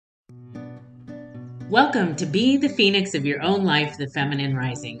Welcome to Be the Phoenix of Your Own Life, the Feminine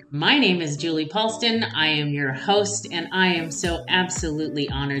Rising. My name is Julie Paulston. I am your host, and I am so absolutely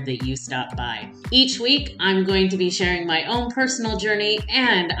honored that you stopped by. Each week, I'm going to be sharing my own personal journey,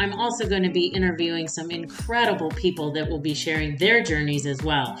 and I'm also going to be interviewing some incredible people that will be sharing their journeys as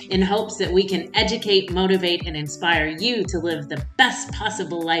well, in hopes that we can educate, motivate, and inspire you to live the best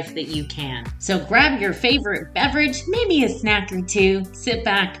possible life that you can. So grab your favorite beverage, maybe a snack or two, sit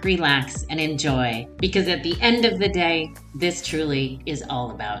back, relax, and enjoy. Because at the end of the day, this truly is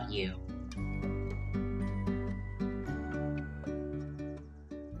all about you.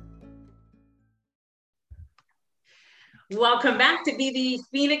 Welcome back to Be the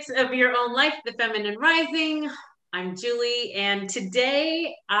Phoenix of Your Own Life, the Feminine Rising. I'm Julie, and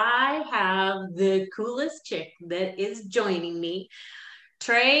today I have the coolest chick that is joining me.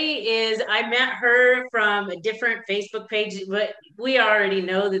 I met her from a different Facebook page, but we already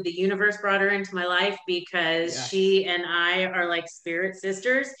know that the universe brought her into my life because she and I are like spirit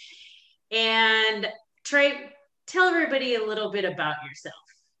sisters. And Trey, tell everybody a little bit about yourself.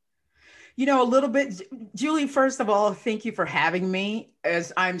 A little bit, Julie, first of all, thank you for having me,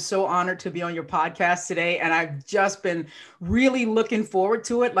 as I'm so honored to be on your podcast today. And I've just been really looking forward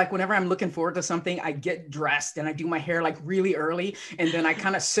to it. Like whenever I'm looking forward to something, I get dressed and I do my hair like really early. And then I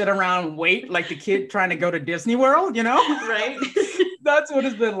kind of sit around and wait like the kid trying to go to Disney World, Right. That's what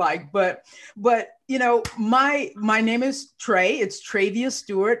it's been like. But my name is Trey. It's Travia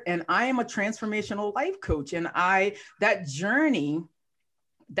Stewart, and I am a transformational life coach. And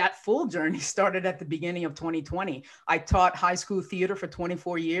that full journey started at the beginning of 2020. I taught high school theater for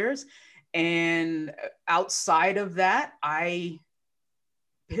 24 years. And outside of that, I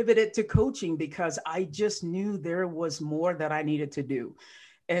pivoted to coaching because I just knew there was more that I needed to do.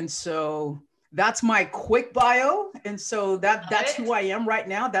 And so that's my quick bio. And so that's who I am right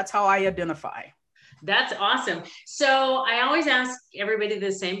now. That's how I identify. That's awesome. So I always ask everybody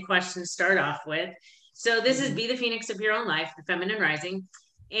the same question to start off with. So this is Be the Phoenix of Your Own Life, the Feminine Rising.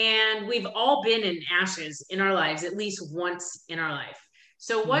 And we've all been in ashes in our lives, at least once in our life.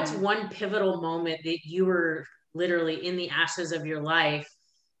 So what's one pivotal moment that you were literally in the ashes of your life?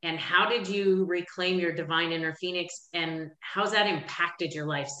 And how did you reclaim your divine inner Phoenix? And how's that impacted your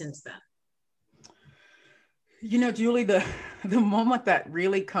life since then? Julie, the moment that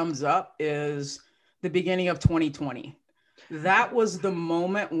really comes up is the beginning of 2020. That was the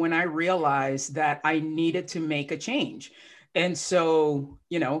moment when I realized that I needed to make a change. And so,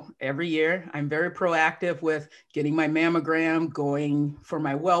 every year I'm very proactive with getting my mammogram, going for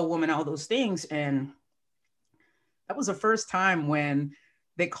my well woman, all those things. And that was the first time when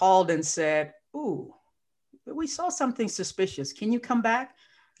they called and said, "Ooh, we saw something suspicious. Can you come back?"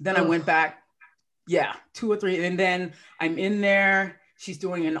 Then I went back. Yeah, 2 or 3. And then I'm in there. She's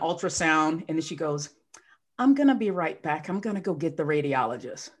doing an ultrasound. And then she goes, "I'm going to be right back. I'm going to go get the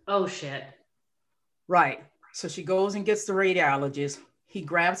radiologist." Oh, shit. Right. So she goes and gets the radiologist. He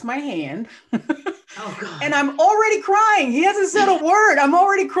grabs my hand. Oh, God. And I'm already crying. He hasn't said a word. I'm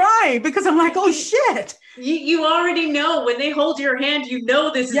already crying because I'm like, oh, shit. You already know when they hold your hand,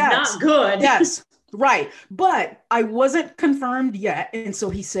 this is not good. Yes. Right. But I wasn't confirmed yet. And so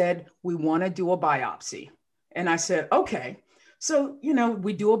he said, "We want to do a biopsy." And I said, okay. So,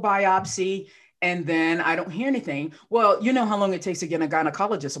 we do a biopsy. And then I don't hear anything. Well, you know how long it takes to get a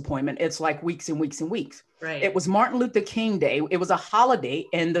gynecologist appointment. It's like weeks and weeks and weeks. Right. It was Martin Luther King Day. It was a holiday.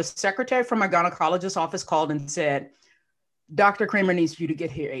 And the secretary from my gynecologist's office called and said, "Dr. Kramer needs you to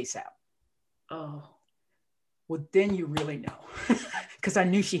get here ASAP." Oh. Well, then you really know, because I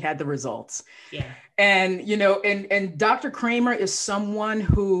knew she had the results. Yeah. And, and Dr. Kramer is someone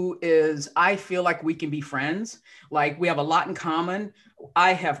who I feel like we can be friends. Like we have a lot in common.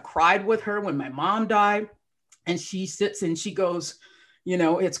 I have cried with her when my mom died, and she sits and she goes,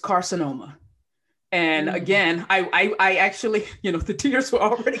 "It's carcinoma." And again, I actually, the tears were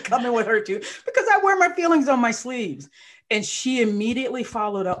already coming with her too, because I wear my feelings on my sleeves. And she immediately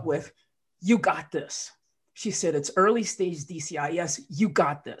followed up with, "You got this." She said, "It's early stage DCIS. You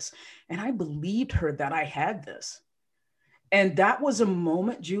got this." And I believed her that I had this. And that was a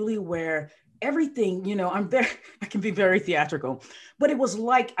moment, Julie, where everything, I can be very theatrical, but it was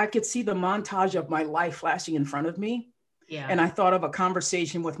like I could see the montage of my life flashing in front of me. Yeah. And I thought of a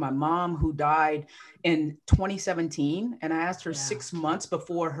conversation with my mom who died in 2017. And I asked her 6 months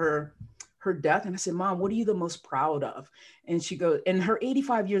before her death. And I said, "Mom, what are you the most proud of?" And she goes, in her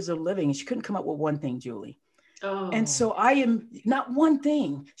 85 years of living, she couldn't come up with one thing, Julie. Oh. And so I am not one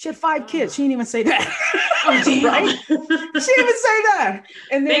thing. She had 5 kids. She didn't even say that. Oh, damn. Right? She didn't even say that.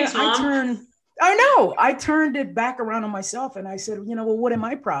 And then Thanks, Mom. I know. I turned it back around on myself and I said, well, what am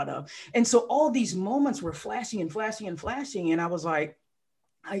I proud of? And so all these moments were flashing and flashing and flashing. And I was like,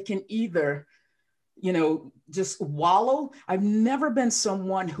 I can either, just wallow. I've never been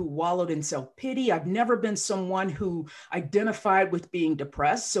someone who wallowed in self-pity. I've never been someone who identified with being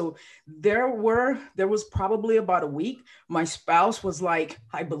depressed. So there was probably about a week. My spouse was like,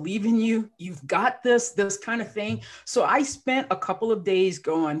 I believe in you. You've got this kind of thing. So I spent a couple of days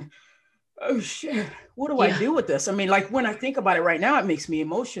going, oh shit, what do I Yeah. do with this? I mean, like when I think about it right now, it makes me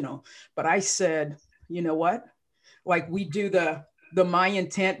emotional. But I said, you know what? Like we do the My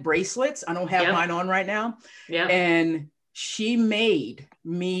Intent bracelets. I don't have Yep. mine on right now. Yep. And she made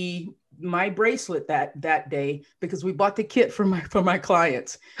me my bracelet that day because we bought the kit for my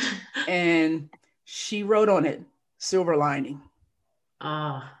clients. And she wrote on it, silver lining.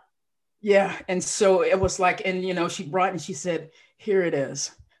 Ah. Yeah. And so it was like, and she brought and she said, here it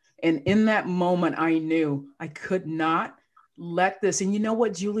is. And in that moment, I knew I could not let this. And you know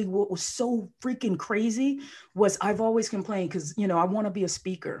what, Julie, what was so freaking crazy was I've always complained because, I want to be a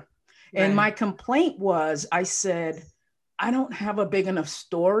speaker. Right. And my complaint was I said, I don't have a big enough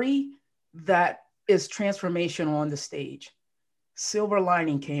story that is transformational on the stage. Silver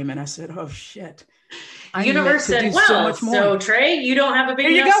lining came and I said, oh shit. Universe said, well, so much more. So Trey, you don't have a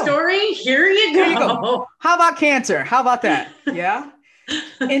big enough story? Here you go. Here you go. How about cancer? How about that? Yeah.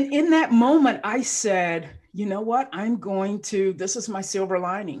 And in that moment, I said, you know what? This is my silver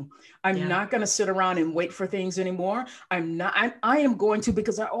lining. I'm not going to sit around and wait for things anymore. I am going to,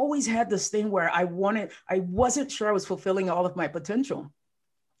 because I always had this thing where I wasn't sure I was fulfilling all of my potential.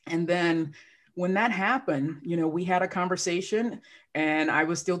 And then when that happened, we had a conversation and I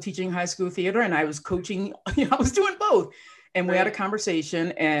was still teaching high school theater and I was coaching, I was doing both. And we had a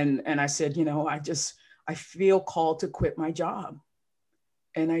conversation and I said, I feel called to quit my job.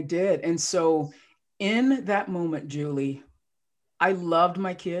 And I did. And so in that moment, Julie, I loved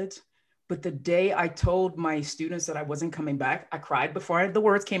my kids. But the day I told my students that I wasn't coming back, I cried before the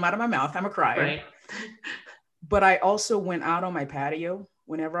words came out of my mouth. I'm a crier. Right. But I also went out on my patio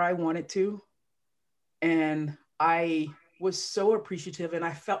whenever I wanted to. And I was so appreciative. And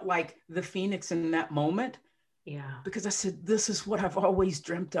I felt like the phoenix in that moment. Yeah. Because I said, this is what I've always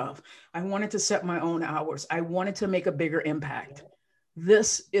dreamt of. I wanted to set my own hours. I wanted to make a bigger impact.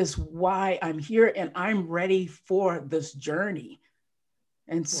 This is why I'm here and I'm ready for this journey.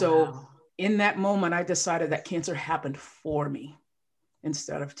 And so in that moment, I decided that cancer happened for me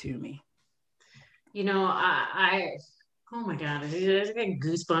instead of to me. Oh my God, I get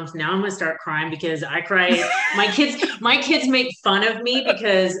goosebumps. Now I'm gonna start crying because I cry. My kids make fun of me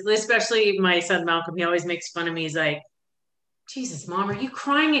because, especially my son Malcolm, he always makes fun of me. He's like, Jesus, Mom, are you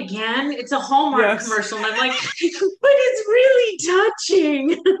crying again? It's a Hallmark commercial. And I'm like, but it's really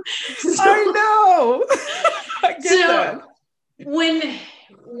touching. I know. I get that.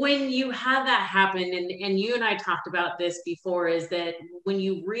 When you have that happen, and you and I talked about this before, is that when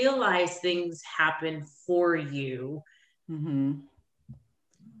you realize things happen for you,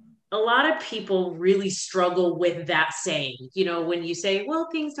 a lot of people really struggle with that saying, when you say, well,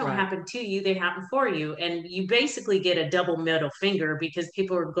 things don't happen to you, they happen for you. And you basically get a double middle finger because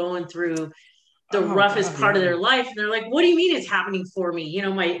people are going through the roughest part of their life. And they're like, what do you mean it's happening for me?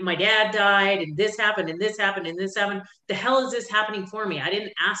 My dad died and this happened and this happened and this happened. The hell is this happening for me? I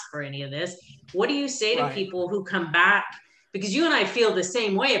didn't ask for any of this. What do you say to people who come back? Because you and I feel the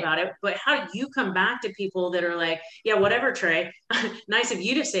same way about it, but how do you come back to people that are like, yeah, whatever, Trey, nice of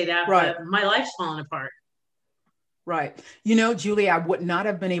you to say that, but my life's falling apart. Right. Julie, I would not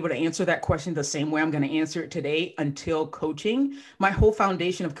have been able to answer that question the same way I'm going to answer it today until coaching. My whole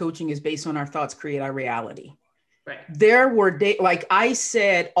foundation of coaching is based on our thoughts create our reality. Right. There were days, like I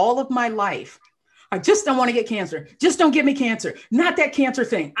said, all of my life, I just don't want to get cancer. Just don't give me cancer. Not that cancer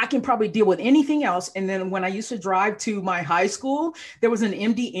thing. I can probably deal with anything else. And then when I used to drive to my high school, there was an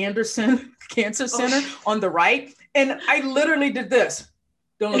MD Anderson Cancer Center on the right. And I literally did this.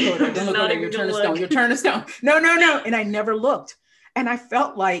 Don't look over there. Don't look over there. You're turning stone. You're turning stone. No. And I never looked. And I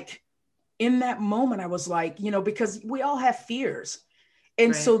felt like in that moment, I was like, because we all have fears.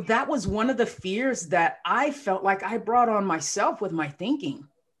 And so that was one of the fears that I felt like I brought on myself with my thinking.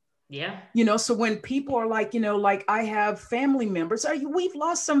 Yeah. So when people are like, like I have family members, we've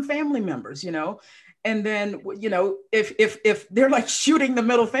lost some family members, and then, if they're like shooting the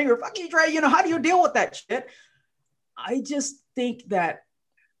middle finger, fuck you, Trey, how do you deal with that shit? I just think that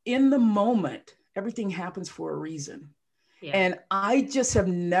in the moment, everything happens for a reason. Yeah. And I just have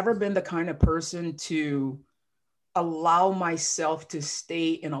never been the kind of person to allow myself to stay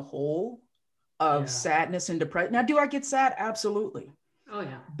in a hole of sadness and depression. Now, do I get sad? Absolutely. Oh,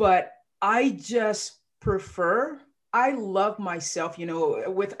 yeah. But I just prefer, I love myself,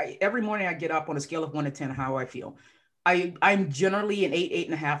 with every morning I get up on a scale of 1 to 10, how I feel. I'm generally an 8,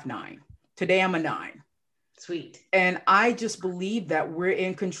 8.5, 9. Today I'm a 9. Sweet. And I just believe that we're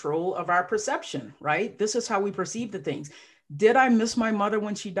in control of our perception, right? This is how we perceive the things. Did I miss my mother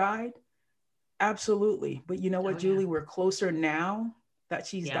when she died? Absolutely. But you know what, Julie, we're closer now that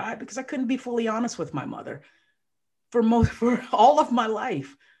she's died, because I couldn't be fully honest with my mother for all of my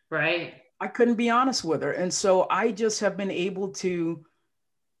life. Right. I couldn't be honest with her. And so I just have been able to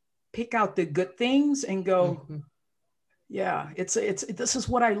pick out the good things and go, yeah, this is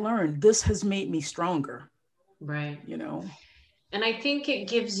what I learned. This has made me stronger. Right. And I think it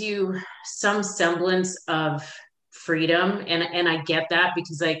gives you some semblance of freedom. And I get that,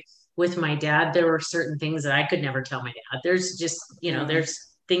 because like with my dad, there were certain things that I could never tell my dad. There's just, there's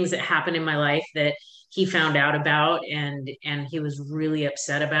things that happen in my life that he found out about and he was really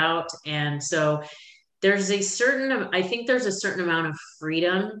upset about. And so I think there's a certain amount of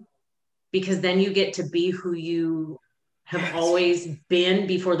freedom, because then you get to be who you have always been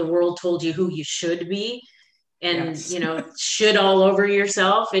before the world told you who you should be. And should all over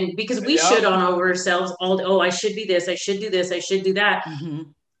yourself, and because we should on over ourselves I should be this, I should do this, I should do that,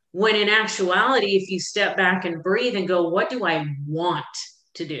 when in actuality, if you step back and breathe and go, what do I want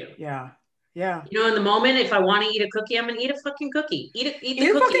to do? In the moment, if I want to eat a cookie, I'm gonna eat a fucking cookie. Eat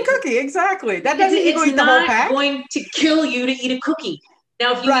a fucking cookie. Exactly. That doesn't mean it's not going to kill you to eat a cookie.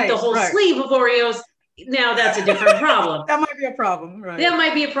 Now if you eat the whole sleeve of Oreos, now that's a different problem. That might be a problem, right? That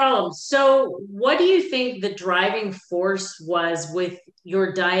might be a problem. So what do you think the driving force was with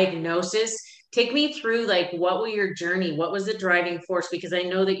your diagnosis? Take me through, like, what was your journey? What was the driving force? Because I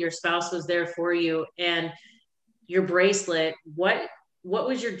know that your spouse was there for you, and your bracelet. What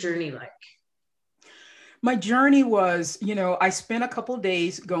was your journey like? My journey was, I spent a couple of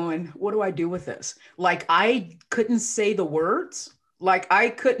days going, what do I do with this? Like, I couldn't say the words.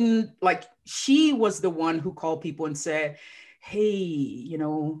 She was the one who called people and said, hey,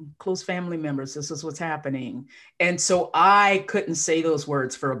 close family members, this is what's happening. And so I couldn't say those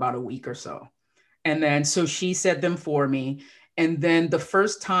words for about a week or so. And then, so she said them for me. And then the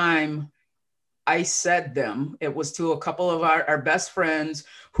first time I said them, it was to a couple of our best friends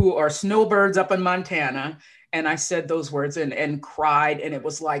who are snowbirds up in Montana. And I said those words and cried. And it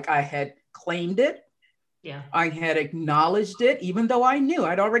was like I had claimed it. Yeah. I had acknowledged it, even though I knew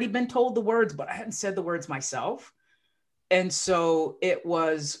I'd already been told the words, but I hadn't said the words myself. And so it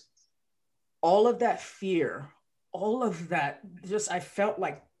was all of that fear, all of that, I felt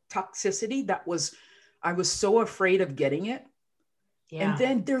like toxicity I was so afraid of getting it. Yeah. And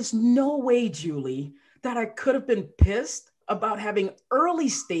then there's no way, Julie, that I could have been pissed about having early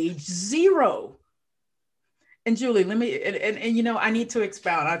stage 0. And Julie, let me, and I need to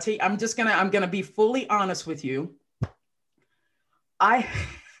expound. I'll tell you, I'm going to be fully honest with you.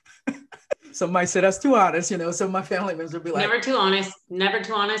 Somebody said that's too honest, some of my family members will be like, never too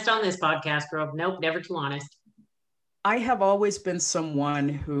honest on this podcast, girl. Nope. Never too honest. I have always been someone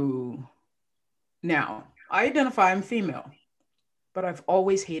who, now I identify I'm female, but I've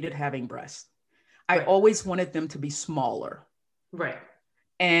always hated having breasts. I always wanted them to be smaller. Right.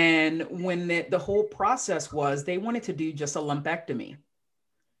 And when the whole process was, they wanted to do just a lumpectomy.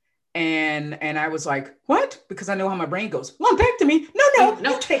 And I was like, what? Because I know how my brain goes. Lumpectomy? No.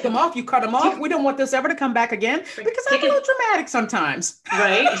 You take them off. You cut them off. We don't want this ever to come back again, because I'm a little dramatic sometimes.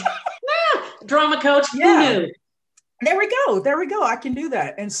 Right. Drama coach. Yeah. Who knew? There we go. I can do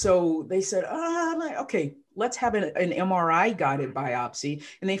that. And so they said, okay, let's have an MRI guided biopsy.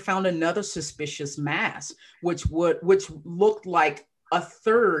 And they found another suspicious mass, which looked like a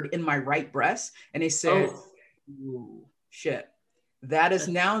third in my right breast. And they said, ooh, shit, that is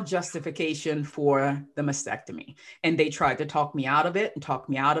now justification for the mastectomy. And they tried to talk me out of it and talk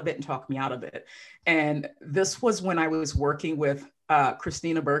me out of it and talk me out of it. And this was when I was working with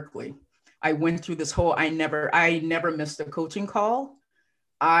Christina Berkeley. I went through this whole, I never missed a coaching call.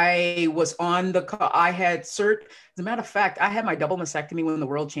 I was on the call. I had as a matter of fact, I had my double mastectomy when the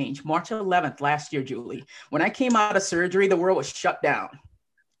world changed, March 11th last year, Julie. When I came out of surgery, the world was shut down.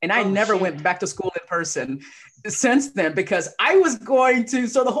 And I never went back to school in person since then, because I was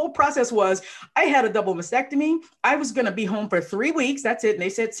so the whole process was, I had a double mastectomy. I was going to be home for 3 weeks. That's it. And they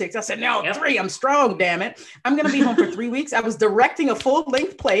said 6. I said, no, 3, I'm strong, damn it. I'm going to be home for 3 weeks. I was directing a full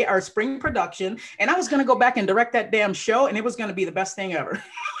length play, our spring production. And I was going to go back and direct that damn show. And it was going to be the best thing ever.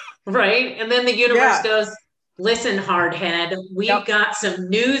 Right. And then the universe goes, listen, hardhead, we've got some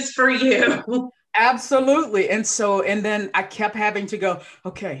news for you. Absolutely. And then I kept having to go,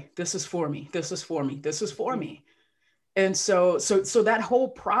 okay, this is for me. This is for me. This is for me. And so that whole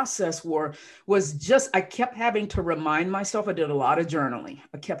process was just, I kept having to remind myself. I did a lot of journaling.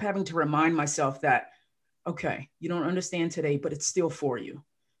 I kept having to remind myself that, okay, you don't understand today, but it's still for you.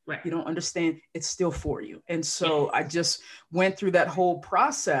 Right. You don't understand, it's still for you. And so Yes. I just went through that whole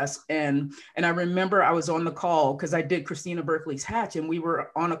process. And I remember I was on the call because I did Christina Berkeley's Hatch, and we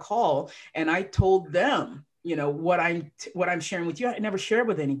were on a call, and I told them, what I'm sharing with you, I never shared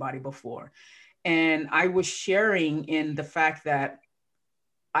with anybody before. And I was sharing in the fact that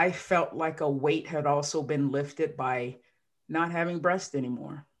I felt like a weight had also been lifted by not having breast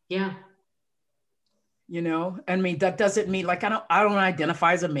anymore. Yeah. I mean, that doesn't mean like I don't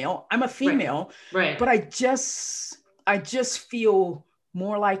identify as a male. I'm a female, Right. but I just feel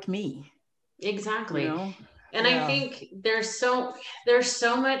more like me. Exactly. And I Yeah. think there's so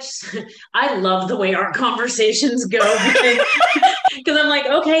much. I love the way our conversations go because I'm like,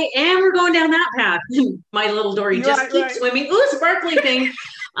 okay, and we're going down that path. My little Dory just keeps swimming. Ooh, sparkly thing.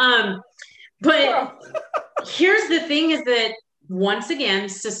 But here's the thing: is that once again,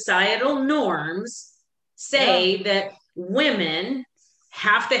 societal norms say that women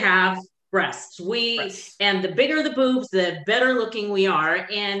have to have breasts. And the bigger the boobs, the better looking we are.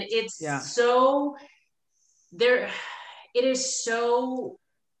 And it's so there, it is so,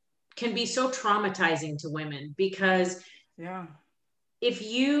 can be so traumatizing to women because if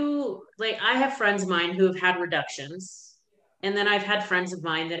you, like, I have friends of mine who have had reductions, and then I've had friends of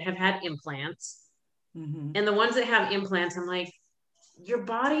mine that have had implants. Mm-hmm. And the ones that have implants, I'm like, your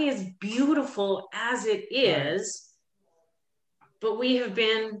body is beautiful as it is, but we have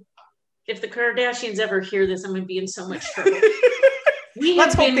been, if the Kardashians ever hear this, I'm going to be in so much trouble.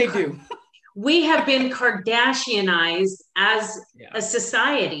 Let's hope they do. We have been Kardashianized as a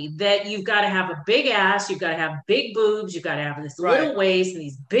society that you've got to have a big ass, you've got to have big boobs, you've got to have this little waist and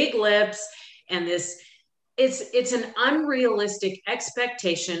these big lips and this. It's an unrealistic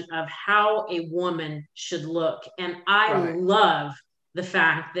expectation of how a woman should look. And I love the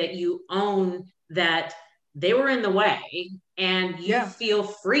fact that you own that they were in the way and you feel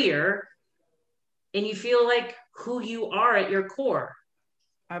freer and you feel like who you are at your core.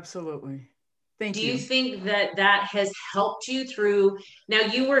 Absolutely. Thank you. Do you think that has helped you through? Now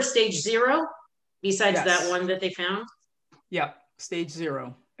you were stage 0 besides that one that they found? Yeah, stage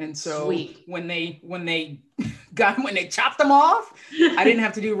 0. And so when they chopped them off, I didn't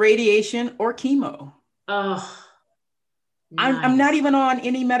have to do radiation or chemo. Oh, nice. I'm not even on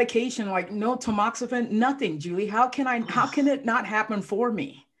any medication, like no tamoxifen, nothing, Julie. How can it not happen for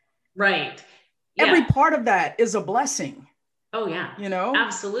me? Right. Yeah. Every part of that is a blessing. Oh yeah.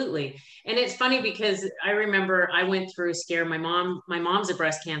 Absolutely. And it's funny because I remember I went through a scare. My mom's a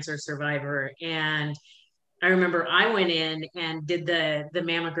breast cancer survivor. And I remember I went in and did the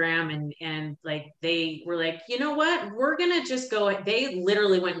mammogram and like, they were like, you know what, we're going to just go. They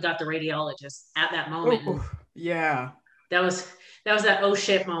literally went and got the radiologist at that moment. Oh, yeah. That was that oh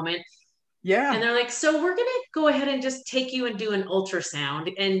shit moment. Yeah. And they're like, so we're going to go ahead and just take you and do an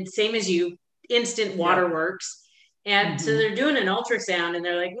ultrasound. And same as you, instant waterworks. And so they're doing an ultrasound and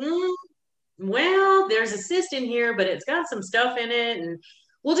they're like, well, there's a cyst in here, but it's got some stuff in it. And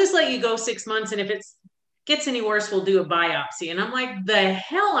we'll just let you go 6 months. And if it gets any worse, we'll do a biopsy. And I'm like, the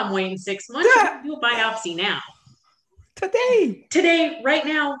hell, I'm waiting 6 months. Yeah. Do a biopsy now. Today, right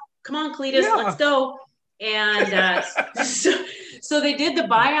now. Come on, Cletus, let's go. And so they did the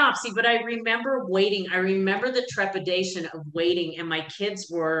biopsy, but I remember waiting. I remember the trepidation of waiting. And my kids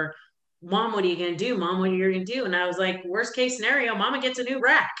were, Mom, what are you going to do? Mom, what are you going to do? And I was like, worst case scenario, Mama gets a new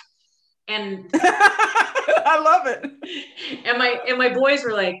rack. And I love it. And my boys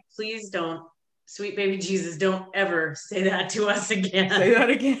were like, please don't, sweet baby Jesus, don't ever say that to us again. Say that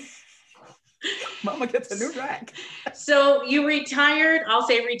again. Mama gets a new rack. So you retired, I'll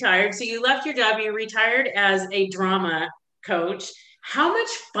say retired. So you left your job, you retired as a drama coach. How much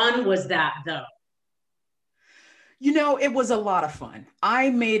fun was that though? It was a lot of fun.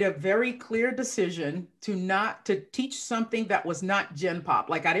 I made a very clear decision to teach something that was not Gen Pop.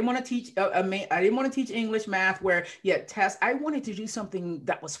 Like I didn't want to teach, I didn't want to teach English, math, where you had tests. I wanted to do something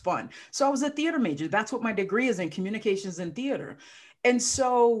that was fun. So I was a theater major. That's what my degree is in, communications and theater. And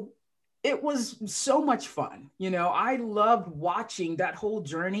so it was so much fun. I loved watching that whole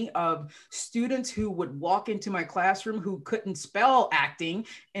journey of students who would walk into my classroom who couldn't spell acting,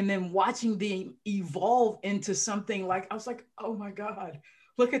 and then watching them evolve into something like, I was like, oh my God,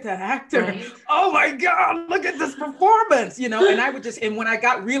 look at that actor. Right. Oh my God, look at this performance, and I would and when I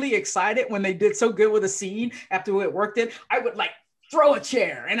got really excited, when they did so good with a scene after it worked it, I would like throw a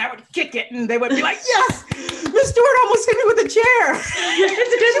chair and I would kick it and they would be like, yes, Miss Stewart almost hit me with a chair.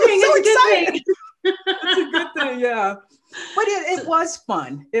 It's a good thing. It's a good thing. It's a good thing. Yeah. But it So, was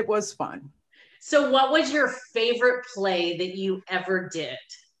fun. It was fun. so what was your favorite play that you ever did?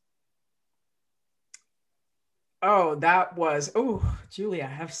 Oh, that was, oh, Julie, I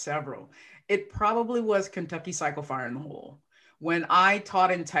have several. It probably was Kentucky Cycle Fire in the Hole. When I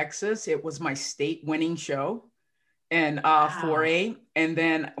taught in Texas, it was my state winning show and Wow. 4A. And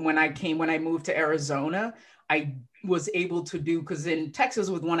then when I moved to Arizona, I was able to do, because in Texas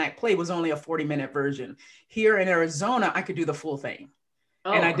with one act play was only a 40-minute version. Here in Arizona, I could do the full thing.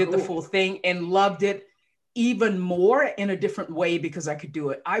 And I Oh, did the cool. full thing and loved it even more in a different way because I could do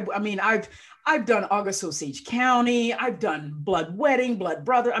it. I mean, I've done August Osage County, I've done Blood Wedding, Blood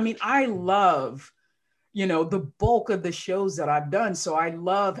Brother. I mean, I love, the bulk of the shows that I've done. So I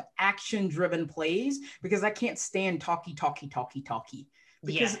love action driven plays because I can't stand talky, Yeah.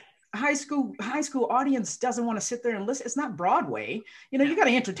 because high school audience doesn't want to sit there and listen. It's not Broadway. No. You got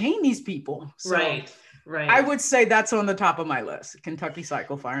to entertain these people. So Right. I Right. would say that's on the top of my list. Kentucky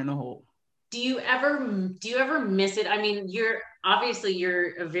Cycle Fire in the Hole. Do you ever miss it? I mean, you're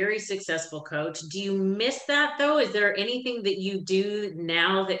a very successful coach. Do you miss that though? Is there anything that you do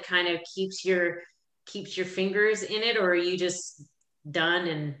now that kind of keeps your fingers in it, or are you just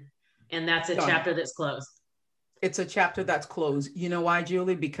done and that's a Done. chapter that's closed? It's a chapter that's closed. You know why,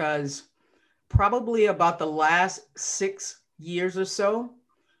 Julie? Because probably about the last 6 years or so,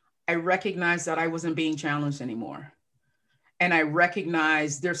 I recognized that I wasn't being challenged anymore. And I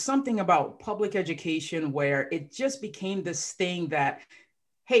recognized there's something about public education where it just became this thing that,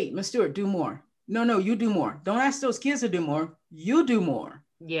 hey, Miss Stewart, do more. No, no, you do more. Don't ask those kids to do more. You do more.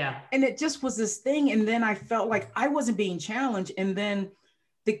 Yeah. And it just was this thing. And then I felt like I wasn't being challenged. And then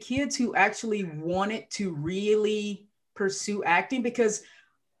the kids who actually wanted to really pursue acting, because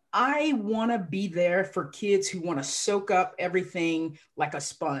I want to be there for kids who want to soak up everything like a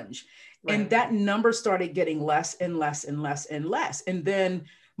sponge. And Right. that number started getting less and less and less and less. And then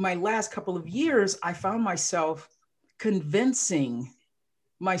my last couple of years, I found myself convincing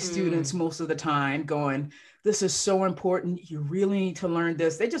my students Mm, most of the time, going, this is so important. You really need to learn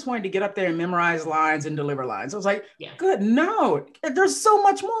this. They just wanted to get up there and memorize lines and deliver lines. I was like, yeah. good, no, there's so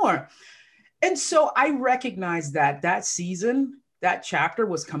much more. And so I recognized that that season, that chapter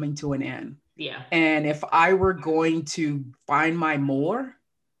was coming to an end. Yeah. And if I were going to find my more,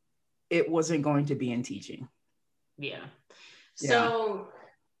 it wasn't going to be in teaching. Yeah. Yeah. So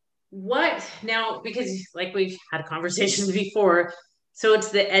what now, because like we've had conversations before, so it's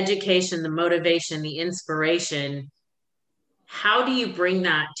the education, the motivation, the inspiration. How do you bring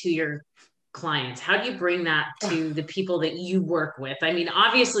that to your clients? How do you bring that to the people that you work with? I mean,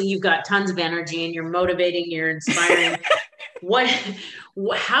 obviously you've got tons of energy and you're motivating, you're inspiring. What,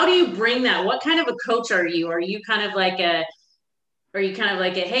 how do you bring that? What kind of a coach are you? Are you kind of like a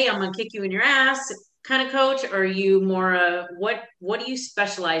hey, I'm gonna kick you in your ass kind of coach? Or are you more what do you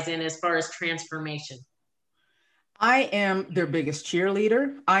specialize in as far as transformation? I am their biggest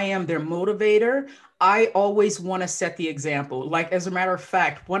cheerleader. I am their motivator. I always want to set the example. Like, as a matter of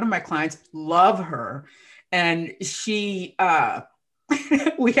fact, one of my clients, love her. And she,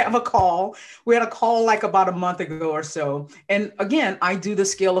 we have a call. We had a call like about a month ago or so. And again, I do the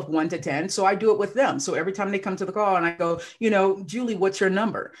scale of 1 to 10. So I do it with them. So every time they come to the call and I go, Julie, what's your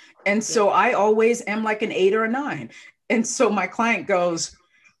number? And Yep. so I always am like an 8 or a 9. And so my client goes,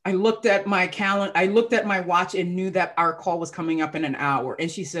 I looked at my calendar, I looked at my watch and knew that our call was coming up in an hour. And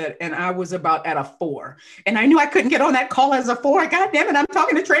she said, and I was about at a 4. And I knew I couldn't get on that call as a 4. God damn it, I'm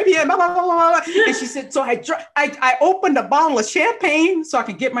talking to Travia, blah, blah, blah, blah, blah. And she said, so I opened a bottle of champagne so I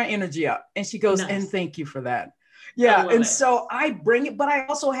could get my energy up. And she goes, and Nice. thank you for that. I Yeah. love And it. so I bring it, but I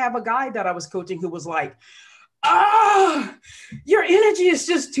also have a guy that I was coaching who was like, ah, your energy is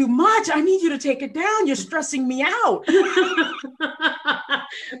just too much. I need you to take it down. You're stressing me out.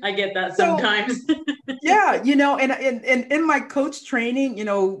 I get that So sometimes. yeah, and in my coach training,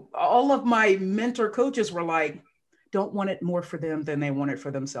 all of my mentor coaches were like, don't want it more for them than they want it for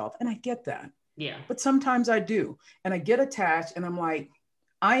themselves. And I get that. Yeah. But sometimes I do. And I get attached and I'm like,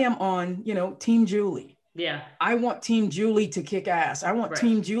 I am on, Team Julie. Yeah. I want Team Julie to kick ass. I want Right.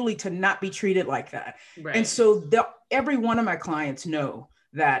 Team Julie to not be treated like that. And Right. so every one of my clients know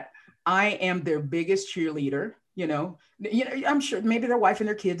that I am their biggest cheerleader. I'm sure maybe their wife and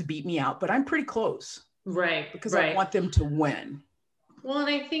their kids beat me out, but I'm pretty close Right. because I Right. want them to win. Well, and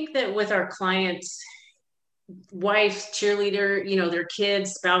I think that with our clients, wives, cheerleader, their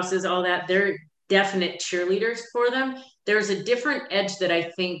kids, spouses, all that, they're definite cheerleaders for them. There's a different edge that I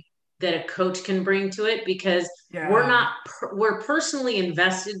think that a coach can bring to it because we're Yeah. not, we're personally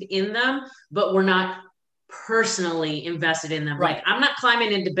invested in them, but we're not personally invested in them. Right. Like, I'm not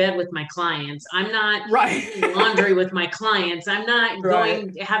climbing into bed with my clients. I'm not Right. doing laundry with my clients. I'm not Right.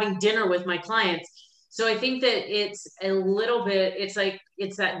 having dinner with my clients. So I think that it's a little bit, it's like,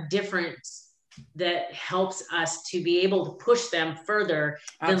 it's that difference that helps us to be able to push them further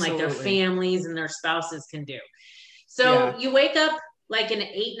than like their Absolutely. families and their spouses can do. So Yeah. you wake up like an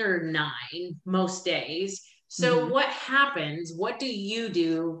 8 or 9 most days. So Mhm. what happens? What do you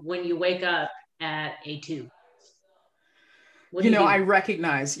do when you wake up at a 2? What do you I do?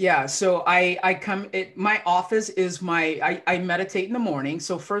 recognize, yeah. So I come it my office is I meditate in the morning.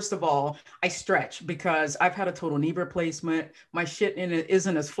 So first of all, I stretch because I've had a total knee replacement. My shit in it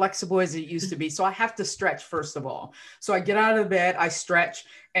isn't as flexible as it used to be. So I have to stretch first of all. So I get out of bed, I stretch,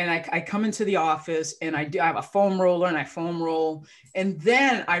 and I come into the office and I have a foam roller and I foam roll, and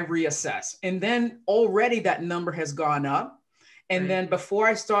then I reassess. And then already that number has gone up. And Right. then before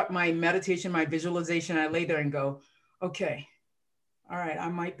I start my meditation, my visualization, I lay there and go, okay, all right, I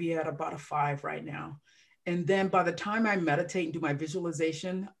might be at about a 5 right now. And then by the time I meditate and do my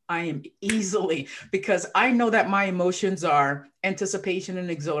visualization, I am easily, because I know that my emotions are anticipation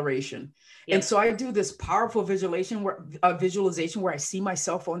and exhilaration. And Yep. so I do this powerful visualization where I see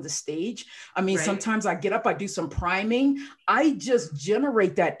myself on the stage. I mean, Right. sometimes I get up, I do some priming. I just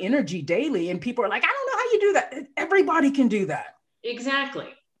generate that energy daily. And people are like, I don't know how you do that. Everybody can do that. Exactly.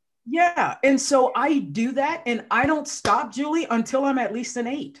 Yeah. And so I do that and I don't stop, Julie, until I'm at least an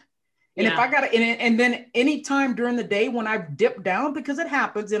 8. And if Yeah. I got to, and then anytime during the day when I've dipped down, because it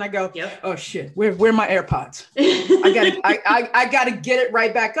happens, and I go, Yep. oh shit, where are my AirPods? I gotta get it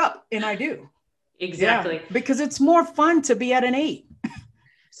right back up. And I do. Yeah. Exactly. Because it's more fun to be at an 8.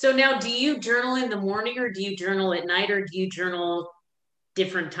 So now, do you journal in the morning or do you journal at night or do you journal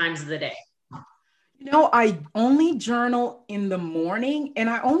different times of the day? I only journal in the morning and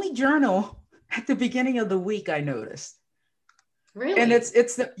I only journal at the beginning of the week, I noticed. And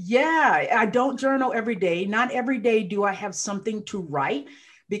Really? yeah, I don't journal every day. Not every day do I have something to write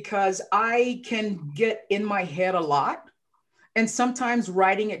because I can get in my head a lot. And sometimes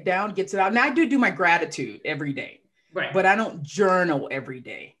writing it down gets it out. Now I do my gratitude every day, Right. but I don't journal every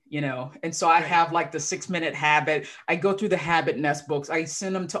day. And so I Right. have like the 6-minute habit. I go through the habit nest books. I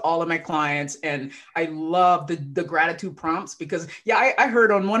send them to all of my clients, and I love the gratitude prompts because I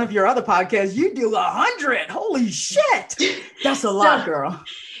heard on one of your other podcasts you do 100. Holy shit, that's a lot, So, girl.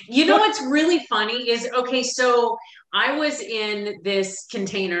 you know what's really funny is, okay, so I was in this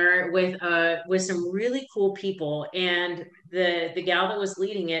container with some really cool people, and the gal that was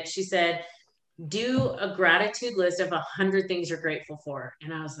leading it, she said, do a gratitude list of 100 things you're grateful for.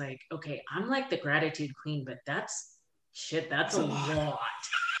 And I was like, okay, I'm like the gratitude queen, but that's shit, that's That's a a lot. lot.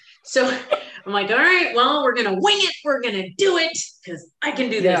 So I'm like, all right, well, we're gonna wing it, we're gonna do it because I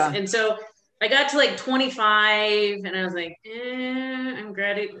can do this. Yeah, And so I got to like 25, and I was like, I'm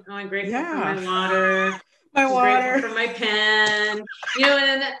grateful for my yeah. water. My I'm grateful water. for my pen,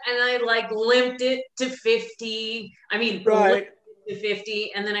 and I like limped it to 50. I mean, limped Right, to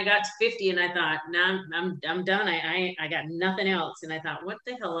 50, and then I got to 50, and I thought, nah, I'm done. I got nothing else, and I thought, what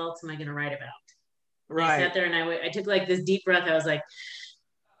the hell else am I gonna write about? And I sat right. there and I took like this deep breath. I was like,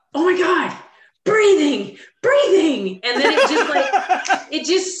 oh my God, breathing. And then it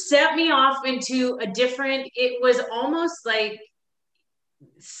just set me off into a different, it was almost like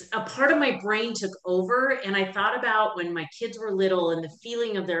a part of my brain took over. And I thought about when my kids were little and the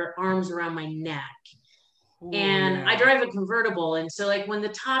feeling of their arms around my neck. Oh, And I yeah. drive a convertible. And so like when the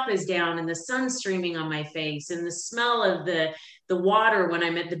top is down and the sun's streaming on my face and the smell of the water when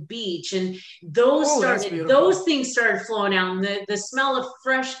I'm at the beach, and Oh, that's beautiful. those things started flowing out, and the smell of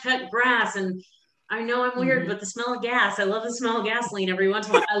fresh cut grass. And I know I'm weird, Hmm. but the smell of gas, I love the smell of gasoline every once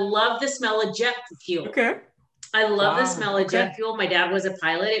in a while. I love the smell of jet fuel. Okay. I love the Wow. smell of jet Okay. fuel. My dad was a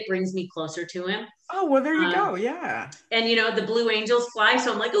pilot. It brings me closer to him. Oh, well, there you Um, go. Yeah. and the Blue Angels fly.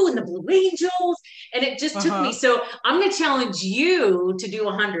 So I'm like, oh, and the Blue Angels. And it just took me. Uh-huh. So I'm going to challenge you to do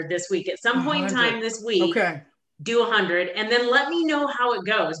 100 this week. At some point in 100. time this week, Okay. do 100, and then let me know how it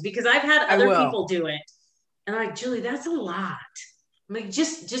goes, because I've had I other will. people do it. And they're like, Julie, that's a lot. I'm like,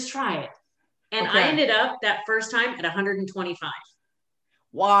 just try it. And I Okay. ended up that first time at 125.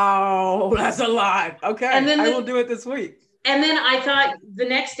 Wow. That's a lot. And Okay. then I will do it this week. I thought the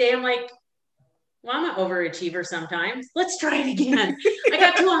next day, I'm like, well, I'm an overachiever sometimes. Let's try it again. I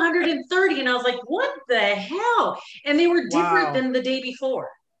got to 130, and I was like, what the hell? And they were different Wow. than the day before.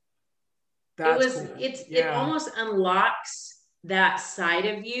 That's cool. It Yeah. almost unlocks that side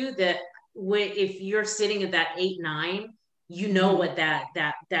of you that if you're sitting at that 8, 9, Hmm. what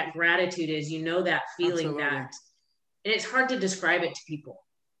that gratitude is, that feeling, that, Absolutely. and it's hard to describe it to people.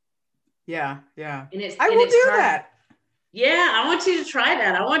 Yeah. Yeah. And it's I and will it's do hard. that. Yeah, I want you to try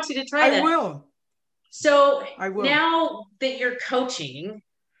that. I want you to try I that. will. So I will. now that you're coaching,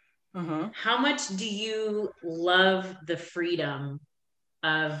 Uh-huh. how much do you love the freedom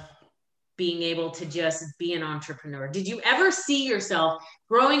of being able to just be an entrepreneur? Did you ever see yourself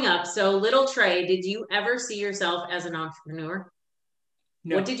growing up? So, little Trey, did you ever see yourself as an entrepreneur?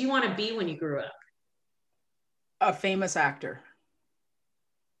 What No. did you want to be when you grew up? A famous actor.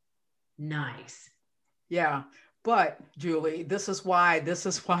 Nice. Yeah. But Julie, this is why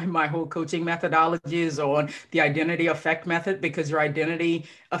my whole coaching methodology is on the identity effect method, because your identity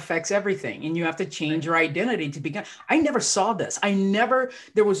affects everything and you have to change Right. your identity to begin. I never saw this.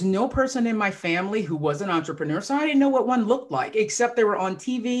 There was no person in my family who was an entrepreneur. So I didn't know what one looked like, except they were on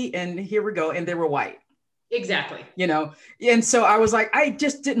TV and here we go. And they were white. Exactly. you know and so I was like, I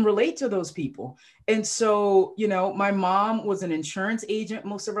just didn't relate to those people. And so, my mom was an insurance agent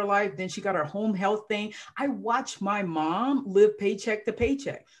most of her life, then she got her home health thing. I watched my mom live paycheck to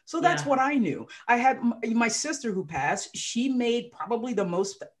paycheck, so that's Yeah. what I knew. I had my sister who passed, she made probably the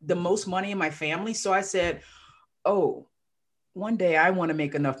most money in my family, so I said, oh, one day I want to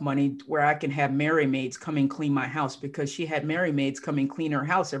make enough money where I can have Mary maids come and clean my house, because she had Mary maids come and clean her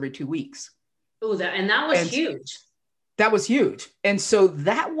house every 2 weeks. Oh, that was And huge. that was huge. And so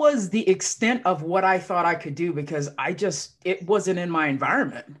that was the extent of what I thought I could do, because it wasn't in my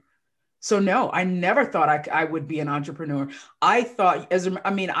environment. So no, I never thought I would be an entrepreneur. I thought,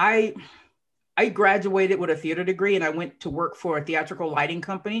 I graduated with a theater degree and I went to work for a theatrical lighting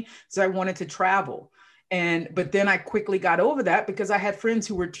company. So I wanted to travel. But then I quickly got over that because I had friends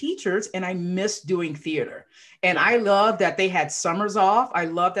who were teachers and I missed doing theater. And Yeah. I loved that they had summers off. I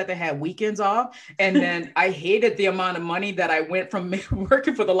loved that they had weekends off. And then I hated the amount of money that I went from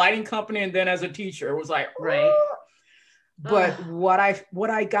working for the lighting company and then as a teacher. It was like, Right. "Oh." Oh, But what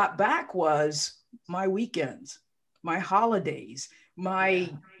I got back was my weekends, my holidays, yeah. my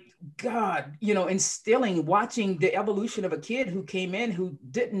God, instilling, watching the evolution of a kid who came in who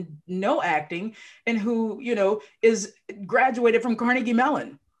didn't know acting and who, is graduated from Carnegie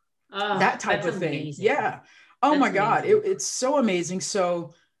Mellon, Oh, that type that's of thing. amazing. Yeah. Oh my That's God. amazing. It's so amazing.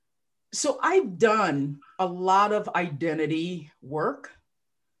 So I've done a lot of identity work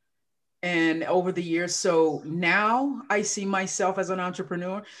and over the years. So now I see myself as an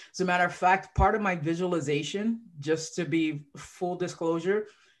entrepreneur. As a matter of fact, part of my visualization, just to be full disclosure,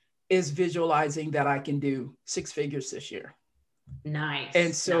 is visualizing that I can do six figures this year. And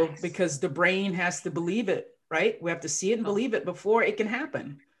Nice. so, Nice. because the brain has to believe it, right? We have to see it and Oh, believe it before it can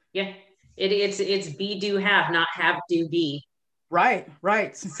happen. yeah. It's be, do, have, not have, do, be. Right,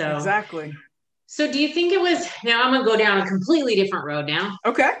 right. So, Exactly. so do you think it was, now I'm gonna go down a completely different road now.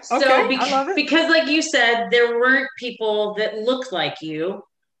 Okay, So okay. I love it. because like you said, there weren't people that looked like you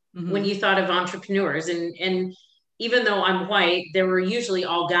when Mm-hmm. you thought of entrepreneurs. And even though I'm white, there were usually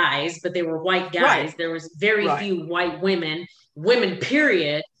all guys, but they were white Right, guys. There was very right. few white women,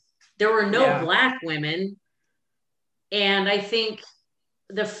 period. There were no Yeah. black women. And I think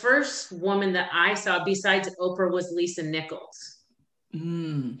the first woman that I saw besides Oprah was Lisa Nichols.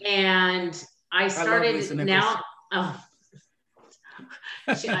 Mm. And I I love Lisa started Nichols. now, oh,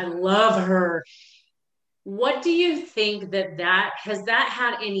 I love her. What do you think that has that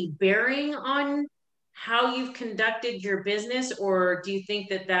had any bearing on how you've conducted your business, or do you think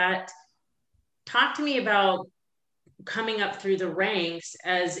that talk to me about coming up through the ranks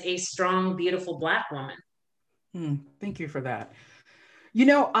as a strong, beautiful black woman? Thank you for that. You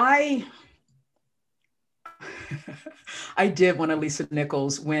know, I I did one of Lisa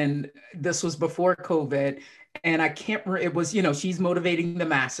Nichols when this was before COVID, and I can't remember, it was, she's motivating the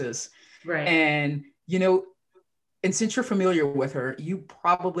masses. Right. And, and since you're familiar with her, you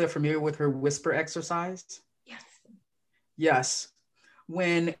probably are familiar with her whisper exercise. Yes. Yes.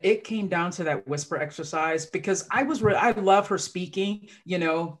 When it came down to that whisper exercise, because I love her speaking,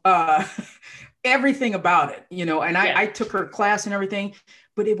 everything about it, and I, Yeah. I took her class and everything,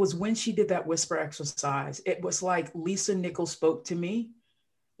 but it was when she did that whisper exercise, it was like Lisa Nichols spoke to me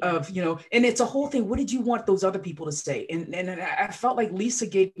Yeah. and it's a whole thing. What did you want those other people to say? And I felt like Lisa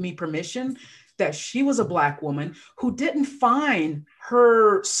gave me permission, that she was a black woman who didn't find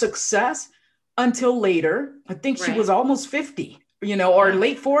her success until later. I think she Right. was almost 50, or Yeah.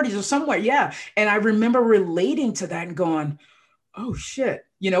 late 40s or somewhere. Yeah. And I remember relating to that and going, oh shit,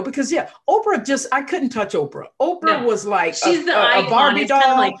 because yeah, I couldn't touch Oprah. Oprah No. was like She's the a icon. Barbie It's kind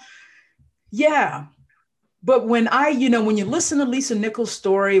of like, doll. Yeah. But when you listen to Lisa Nichols'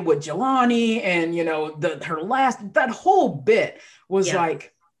 story with Jelani and, her that whole bit was yeah.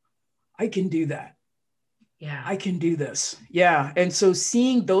 like, I can do that. Yeah. I can do this. Yeah. And so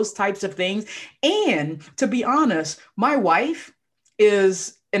seeing those types of things, and to be honest, my wife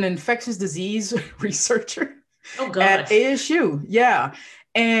is an infectious disease researcher Oh at gosh. ASU. Yeah.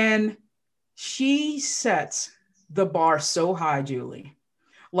 And she sets the bar so high, Julie.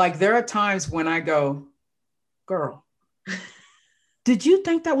 Like there are times when I go, girl, did you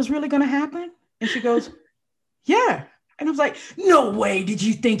think that was really going to happen? And she goes, yeah. And I was like, no way. Did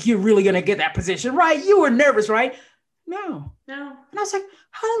you think you're really going to get that position? Right. You were nervous, right? No. No. And I was like,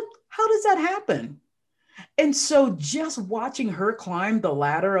 how does that happen? And so just watching her climb the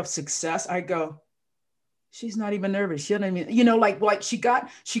ladder of success, I go, she's not even nervous. She doesn't even, like she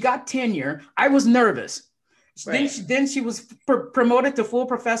got tenure. I was nervous. Right. Then she was promoted to full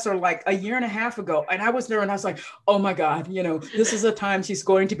professor like a year and a half ago, and I was there, and I was like, "Oh my God, this is a time she's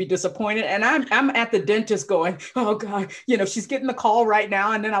going to be disappointed." And I'm at the dentist going, "Oh God, she's getting the call right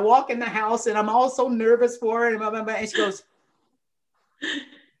now." And then I walk in the house, and I'm all so nervous for her, and blah, blah, blah. And she goes,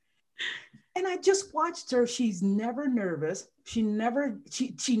 and I just watched her. She's never nervous. She never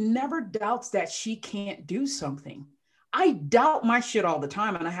doubts that she can't do something. I doubt my shit all the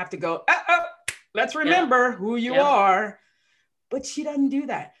time, and I have to go, let's remember who you are. But she doesn't do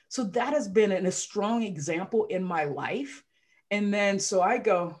that. So that has been a strong example in my life. And then so I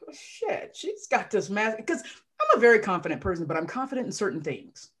go, oh, shit, she's got this math, because I'm a very confident person, but I'm confident in certain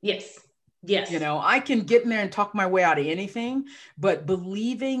things. Yes. Yes. I can get in there and talk my way out of anything, but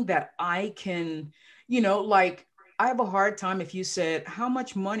believing that I can, like I have a hard time if you said, how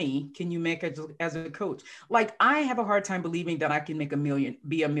much money can you make as a coach? Like I have a hard time believing that I can make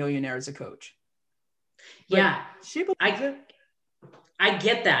be a millionaire as a coach. But yeah. she believes it. I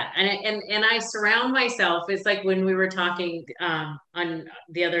get that. And I surround myself. It's like when we were talking on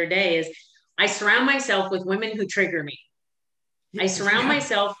the other day is I surround myself with women who trigger me. I surround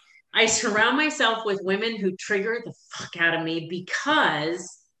myself with women who trigger the fuck out of me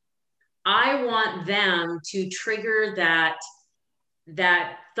because I want them to trigger that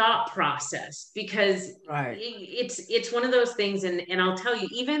thought process, because it's one of those things. And I'll tell you,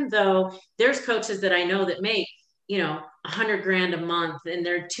 even though there's coaches that I know that make, 100 grand a month and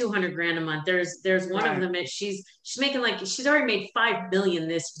they're 200 grand a month. There's one of them that she's making she's already made 5 million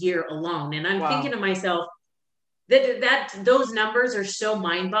this year alone. And I'm thinking to myself that those numbers are so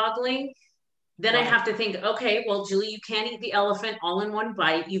mind boggling. Then I have to think, okay, well, Julie, you can't eat the elephant all in one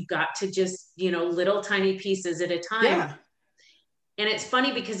bite. You've got to just, little tiny pieces at a time. Yeah. And it's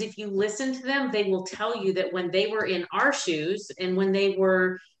funny because if you listen to them, they will tell you that when they were in our shoes and when they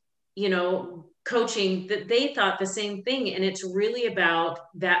were, coaching, that they thought the same thing. And it's really about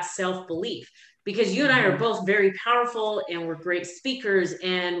that self-belief, because you and I are both very powerful and we're great speakers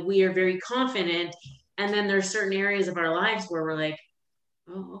and we are very confident. And then there's certain areas of our lives where we're like,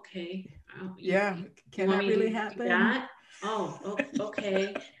 oh, okay. Can that really happen? That? Oh,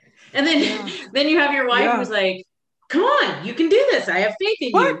 okay. And then you have your wife who's like, come on, you can do this. I have faith in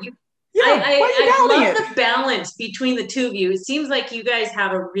you. I love the balance between the two of you. It seems like you guys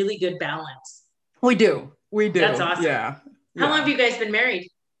have a really good balance. We do. That's awesome. Yeah. How long have you guys been married?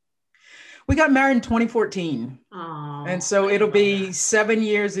 We got married in 2014. Oh, and so it'll be 7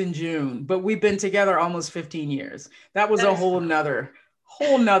 years in June, but we've been together almost 15 years. That was a whole nother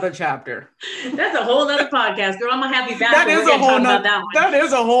chapter. That's a whole nother podcast, girl. I'm gonna have you back. That is a whole nother. That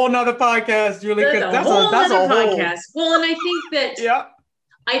is a whole nother podcast, Julie. That's a whole podcast. Well, and I think that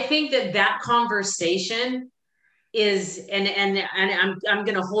I think that conversation is, and I'm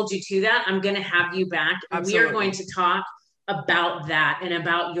going to hold you to that. I'm going to have you back. And we are going to talk about that and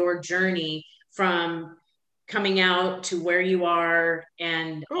about your journey from coming out to where you are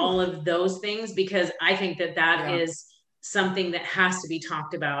and all of those things, because I think that is something that has to be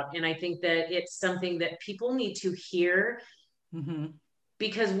talked about. And I think that it's something that people need to hear,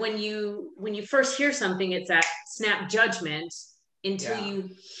 because when you first hear something, it's that snap judgment until you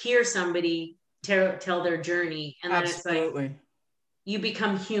hear somebody tell their journey. And then it's like, you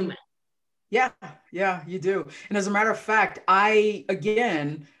become human. Yeah, you do. And as a matter of fact,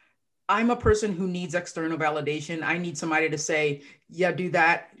 I'm a person who needs external validation. I need somebody to say, yeah, do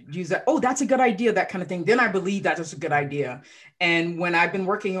that, use that. Oh, that's a good idea, that kind of thing. Then I believe that is a good idea. And when I've been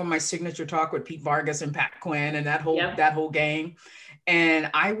working on my signature talk with Pete Vargas and Pat Quinn and that whole gang,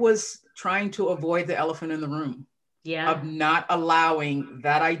 and I was trying to avoid the elephant in the room. Of not allowing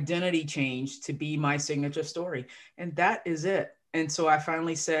that identity change to be my signature story. And that is it. And so I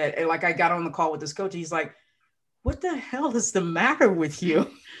finally said, I got on the call with this coach. He's like, what the hell is the matter with you?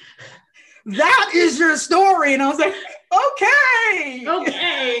 That is your story. And I was like, okay.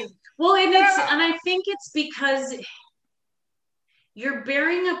 Well, and I think it's because you're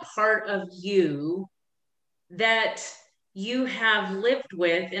bearing a part of you that you have lived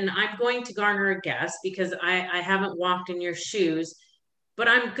with, and I'm going to garner a guess because I haven't walked in your shoes, but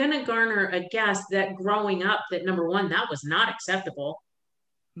I'm going to garner a guess that growing up, that number one, that was not acceptable.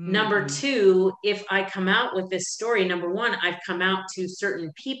 Number Mm-mm. two, if I come out with this story, number one, I've come out to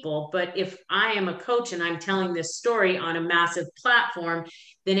certain people, but if I am a coach and I'm telling this story on a massive platform,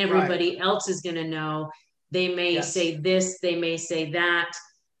 then Right. everybody else is going to know. They may Yes. say this, they may say that,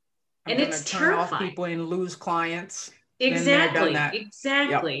 I'm and going to it's turn off terrifying. people and lose clients. Been there, done Exactly, that. Yep.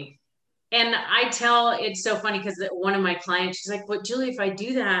 exactly. And I tell, it's so funny because one of my clients, she's like, "But Julie, if I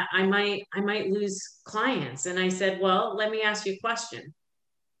do that, I might lose clients." And I said, "Well, let me ask you a question.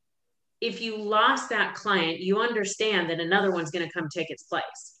 If you lost that client, you understand that another one's going to come take its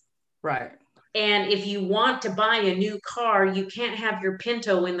place. Right. And if you want to buy a new car, you can't have your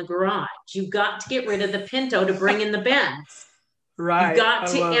Pinto in the garage. You've got to get rid of the Pinto to bring in the Benz. You've Right. got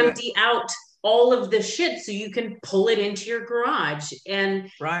I to love it. empty out all of the shit so you can pull it into your garage." And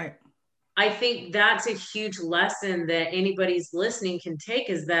Right. I think that's a huge lesson that anybody's listening can take,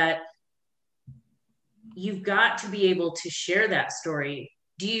 is that you've got to be able to share that story.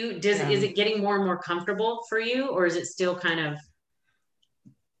 Is Yeah. it getting more and more comfortable for you, or is it still kind of?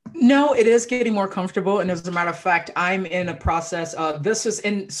 No, it is getting more comfortable. And as a matter of fact, I'm in a process of this is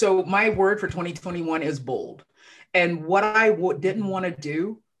in. So my word for 2021 is bold. And what I didn't want to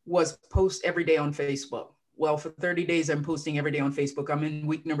do was post every day on Facebook. Well, for 30 days, I'm posting every day on Facebook. I'm in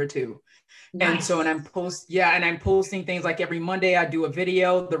week number 2. And so, Nice. and I'm posting things like every Monday I do a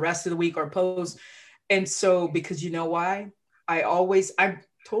video, the rest of the week are posts. And so, because you know why? I'm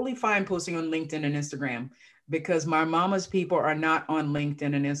totally fine posting on LinkedIn and Instagram because my mama's people are not on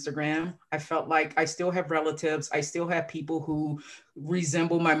LinkedIn and Instagram. I felt like I still have relatives. I still have people who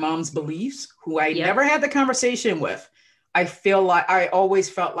resemble my mom's beliefs, who I Yep. never had the conversation with. I always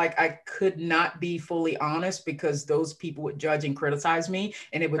felt like I could not be fully honest because those people would judge and criticize me.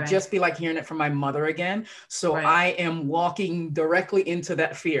 And it would Right. just be like hearing it from my mother again. So Right. I am walking directly into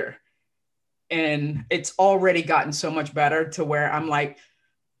that fear. And it's already gotten so much better to where I'm like,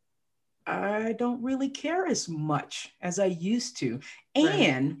 I don't really care as much as I used to. Right.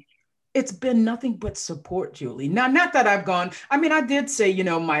 And it's been nothing but support, Julie. Now, not that I've gone, I mean, I did say,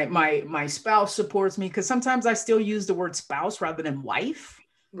 my spouse supports me because sometimes I still use the word spouse rather than wife,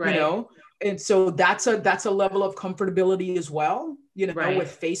 you Right. know. And so that's a level of comfortability as well, Right.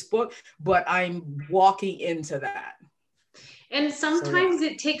 with Facebook, but I'm walking into that. And So yeah. sometimes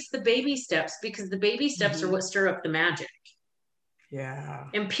it takes the baby steps, because the baby steps are Mhm. what stir up the magic. Yeah.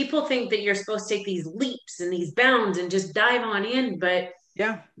 And people think that you're supposed to take these leaps and these bounds and just dive on in, but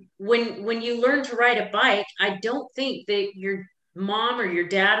Yeah. when you learn to ride a bike, I don't think that your mom or your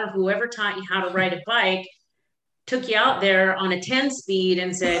dad or whoever taught you how to ride a bike took you out there on a 10 speed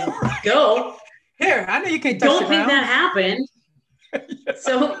and said, "Go." Here, I know you can't touch Don't it think now. that happened.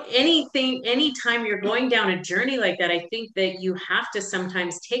 So anytime you're going down a journey like that, I think that you have to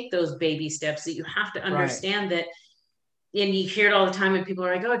sometimes take those baby steps, that you have to Right. understand that. And you hear it all the time when people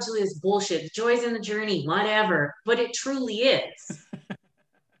are like, "Oh, Julie, it's bullshit. The joy's in the journey, whatever." But it truly is.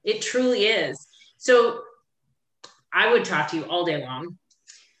 It truly is. So I would talk to you all day long,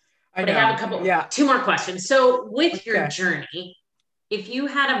 I but I have know. a couple, Yeah. two more questions. So with your Okay. journey, if you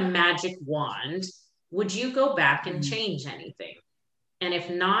had a magic wand, would you go back and Mm. change anything? And if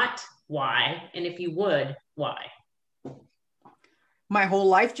not, why? And if you would, why? My whole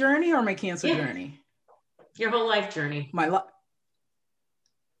life journey or my cancer Yeah, journey? your whole life journey. My life.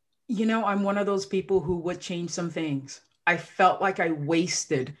 I'm one of those people who would change some things. I felt like I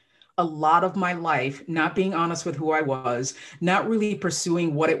wasted a lot of my life not being honest with who I was, not really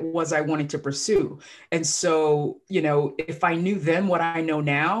pursuing what it was I wanted to pursue. And so, if I knew then what I know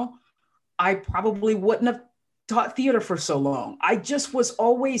now, I probably wouldn't have taught theater for so long. I just was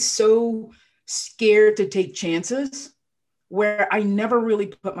always so scared to take chances where I never really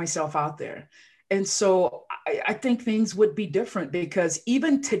put myself out there. And so I think things would be different because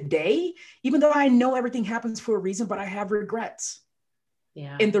even today, even though I know everything happens for a reason, but I have regrets.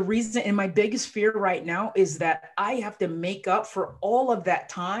 Yeah. And the reason, and my biggest fear right now is that I have to make up for all of that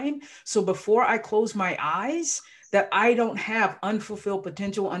time. So before I close my eyes, that I don't have unfulfilled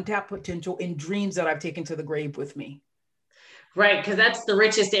potential, untapped potential, and dreams that I've taken to the grave with me. Right, because that's the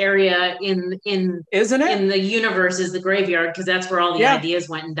richest area Isn't it? in the universe, is the graveyard, because that's where all the Yeah. ideas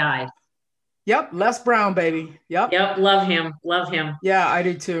went and died. Yep. Les Brown, baby. Yep. Yep, love him, love him. Yeah, I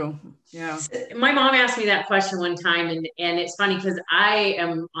do too. Yeah. My mom asked me that question one time, and it's funny because I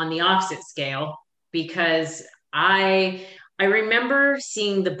am on the opposite scale, because I remember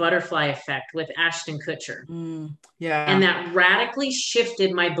seeing the butterfly effect with Ashton Kutcher, and Yeah. that radically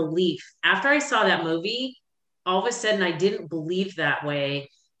shifted my belief. After I saw that movie, all of a sudden I didn't believe that way.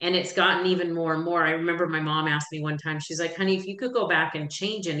 And it's gotten even more and more. I remember my mom asked me one time, she's like, honey, if you could go back and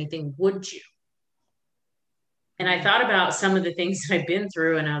change anything, would you? And I thought about some of the things I've been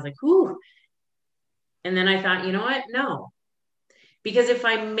through and I was like, ooh. And then I thought, you know what? No. Because if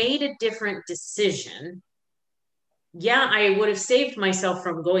I made a different decision, yeah, I would have saved myself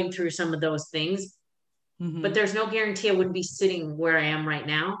from going through some of those things, but there's no guarantee I wouldn't be sitting where I am right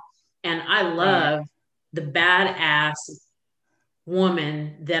now. And I love the badass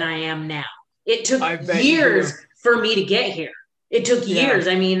woman that I am now. It took years for me to get here. It took years.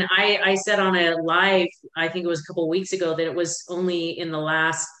 I mean, I said on a live, I think it was a couple of weeks ago, that it was only in the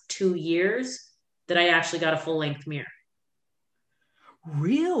last 2 years that I actually got a full length mirror.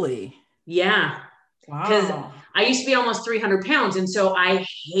 Really? Yeah. Because I used to be almost 300 pounds. And so I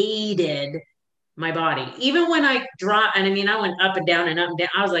hated my body. Even when I dropped, and I mean, I went up and down and up and down.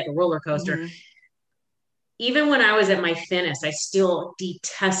 I was like a roller coaster. Even when I was at my thinnest, I still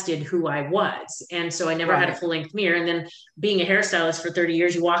detested who I was. And so I never had a full length mirror. And then being a hairstylist for 30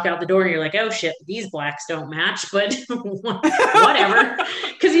 years, you walk out the door and you're like, oh shit, these blacks don't match, but whatever.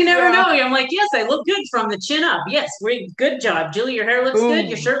 Cause you never know. I'm like, yes, I look good from the chin up. Yes, good job. Julie, your hair looks good.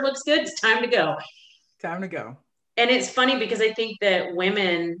 Your shirt looks good. It's time to go. Time to go. And it's funny because I think that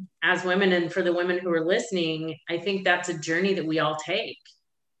women, as women, and for the women who are listening, I think that's a journey that we all take.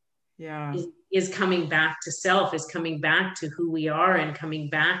 Yeah. Is coming back to self, is coming back to who we are, and coming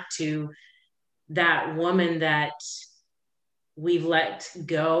back to that woman that we've let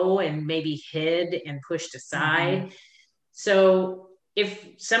go and maybe hid and pushed aside. So if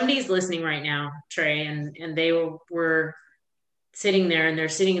somebody's listening right now, Trey, and they were sitting there and they're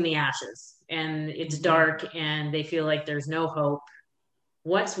sitting in the ashes and it's dark and they feel like there's no hope,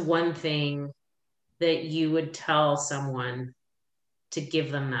 what's one thing that you would tell someone to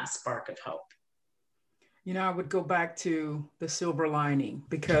give them that spark of hope? You know, I would go back to the silver lining,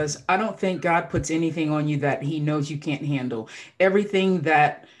 because I don't think God puts anything on you that he knows you can't handle. Everything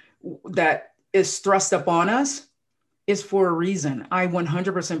that is thrust upon us is for a reason. I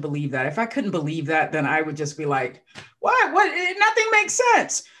 100% believe that. If I couldn't believe that, then I would just be like, what? Nothing makes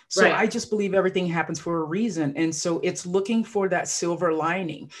sense. So I just believe everything happens for a reason. And so it's looking for that silver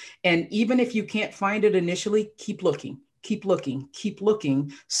lining. And even if you can't find it initially, keep looking. Keep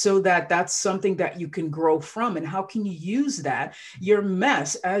looking, so that that's something that you can grow from. And how can you use that, your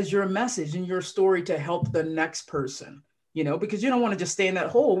mess, as your message and your story to help the next person, you know, because you don't want to just stay in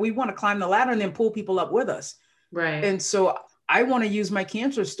that hole. We want to climb the ladder and then pull people up with us. Right. And so I want to use my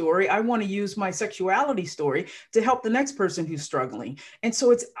cancer story. I want to use my sexuality story to help the next person who's struggling. And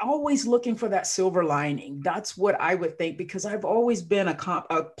so it's always looking for that silver lining. That's what I would think, because I've always been a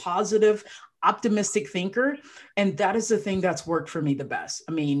positive, optimistic thinker. And that is the thing that's worked for me the best.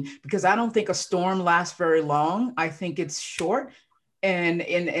 I mean, because I don't think a storm lasts very long. I think it's short,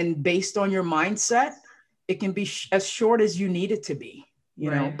 and based on your mindset, it can be as short as you need it to be, you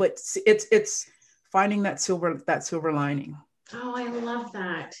know, but it's finding that silver lining. Oh, I love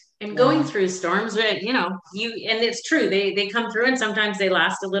that. And going through storms, you know, and it's true. They come through and sometimes they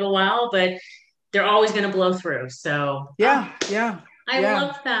last a little while, but they're always going to blow through. So I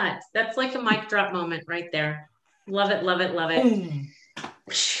love that. That's like a mic drop moment right there. Love it, love it, love it.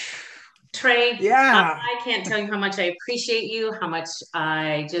 Trey, I can't tell you how much I appreciate you, how much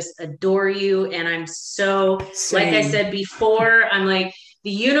I just adore you. And I'm so, like I said before, I'm like,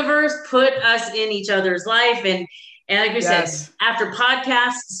 the universe put us in each other's life. And like you said, after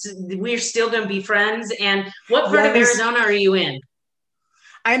podcasts, we're still going to be friends. And what part of Arizona are you in?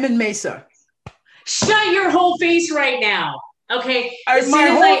 I'm in Mesa. Shut your whole face right now. Okay. My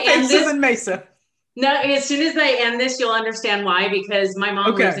whole face is in Mesa. No, as soon as I end this, you'll understand why, because my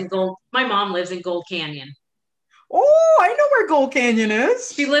mom lives in Gold Canyon. Oh, I know where Gold Canyon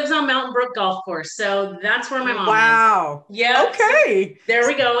is. She lives on Mountain Brook Golf Course. So that's where my mom is. Wow. Yeah. Okay. So there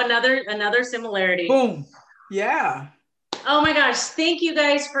we go. Another similarity. Boom. Yeah. Oh my gosh. Thank you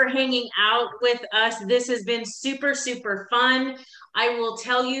guys for hanging out with us. This has been super, super fun. I will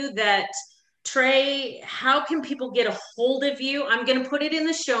tell you that, Trey, how can people get a hold of you? I'm going to put it in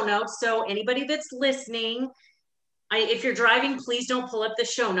the show notes. So anybody that's listening, if you're driving, please don't pull up the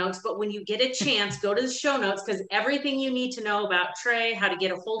show notes. But when you get a chance, go to the show notes, because everything you need to know about Trey, how to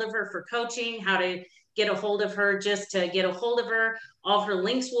get a hold of her for coaching, how to get a hold of her, just to get a hold of her, all of her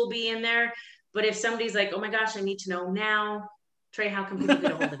links will be in there. But if somebody's like, oh my gosh, I need to know now, Trey, how can people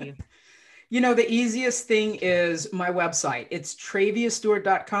get a hold of you? The easiest thing is my website. It's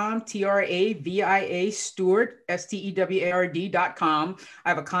traviastewart.com, TRAVIA Stewart, STEWARD.com. I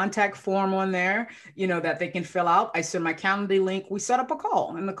have a contact form on there, that they can fill out. I send my Calendly link. We set up a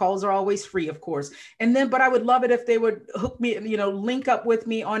call, and the calls are always free, of course. But I would love it if they would hook me, link up with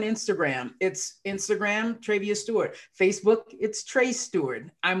me on Instagram. It's Instagram, Travia Stewart. Facebook, it's Trey Stewart.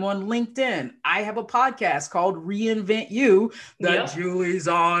 I'm on LinkedIn. I have a podcast called Reinvent You that Julie's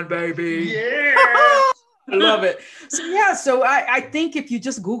on, baby. Yeah. I love it. So I think if you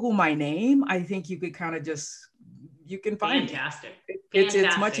just Google my name, I think you could kind of you can find Fantastic.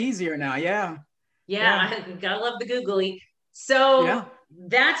 It's much easier now. Yeah. I gotta love the googly. So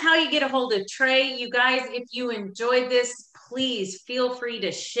that's how you get a hold of Trey. You guys, if you enjoyed this, please feel free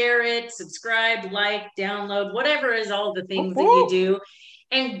to share it, subscribe, like, download, whatever is all the things that you do.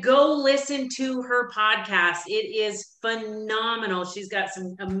 And go listen to her podcast. It is phenomenal. She's got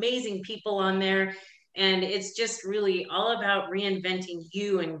some amazing people on there. And it's just really all about reinventing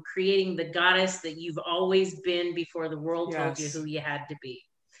you and creating the goddess that you've always been before the world told you who you had to be.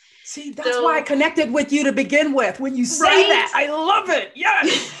 See, that's why I connected with you to begin with. When you say that, I love it.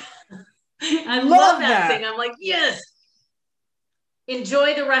 Yes. I love that thing. I'm like, yes.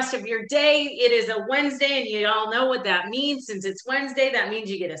 Enjoy the rest of your day. It is a Wednesday, and you all know what that means. Since it's Wednesday, that means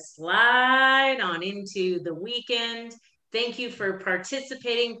you get to slide on into the weekend. Thank you for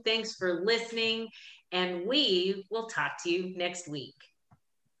participating. Thanks for listening. And we will talk to you next week.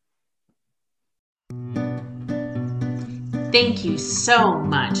 Thank you so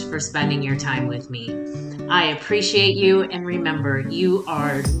much for spending your time with me. I appreciate you, and remember, you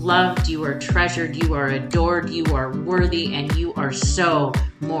are loved, you are treasured, you are adored, you are worthy, and you are so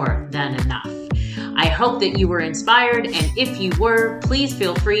more than enough. I hope that you were inspired, and if you were, please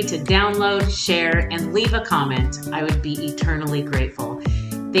feel free to download, share, and leave a comment. I would be eternally grateful.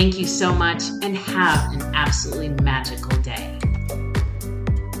 Thank you so much, and have an absolutely magical day.